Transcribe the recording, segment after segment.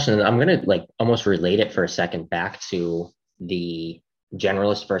And I'm gonna like almost relate it for a second back to the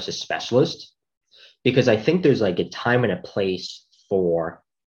generalist versus specialist because I think there's like a time and a place for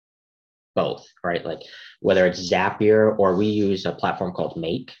both, right? Like whether it's Zapier or we use a platform called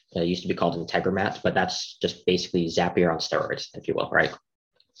Make. It used to be called Integromat, but that's just basically Zapier on steroids, if you will, right?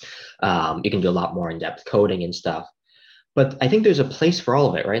 You can do a lot more in-depth coding and stuff. But I think there's a place for all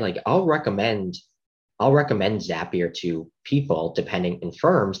of it, right? Like I'll recommend Zapier to people depending in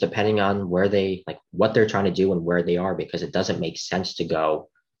firms, depending on where they like what they're trying to do and where they are, because it doesn't make sense to go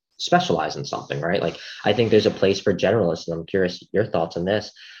specialize in something, right? Like I think there's a place for generalists, and I'm curious your thoughts on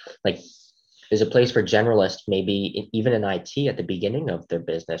this. Like there's a place for generalists, maybe even in IT at the beginning of their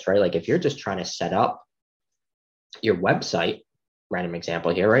business, right? Like if you're just trying to set up your website, random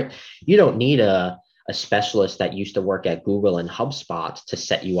example here, right? You don't need a specialist that used to work at Google and HubSpot to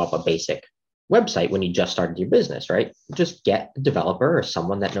set you up a basic website when you just started your business, right? Just get a developer or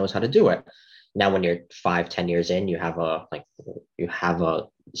someone that knows how to do it. Now, when you're 5, 10 years in, you have a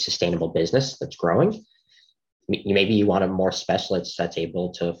sustainable business that's growing. Maybe you want a more specialist that's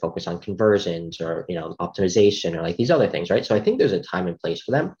able to focus on conversions or optimization or like these other things, right? So I think there's a time and place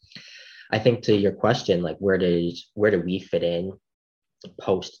for them. I think to your question, like where do we fit in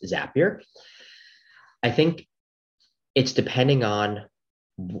post Zapier? I think it's depending on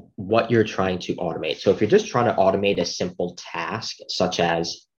what you're trying to automate. So if you're just trying to automate a simple task, such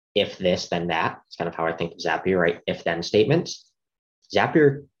as if this, then that, it's kind of how I think of Zapier, right? If then statements.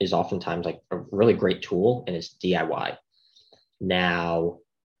 Zapier is oftentimes like a really great tool and it's DIY. Now,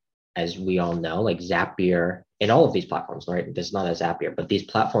 as we all know, like Zapier in all of these platforms, right? This is not a Zapier, but these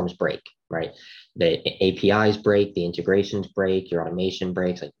platforms break, right? The APIs break, the integrations break, your automation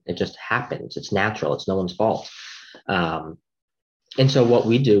breaks. Like it just happens. It's natural. It's no one's fault. Um, and so what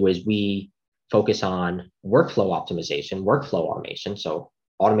we do is we focus on workflow optimization, workflow automation. So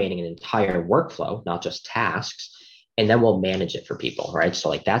automating an entire workflow, not just tasks, and then we'll manage it for people, right? So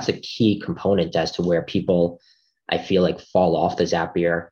like that's a key component as to where people, I feel like fall off the Zapier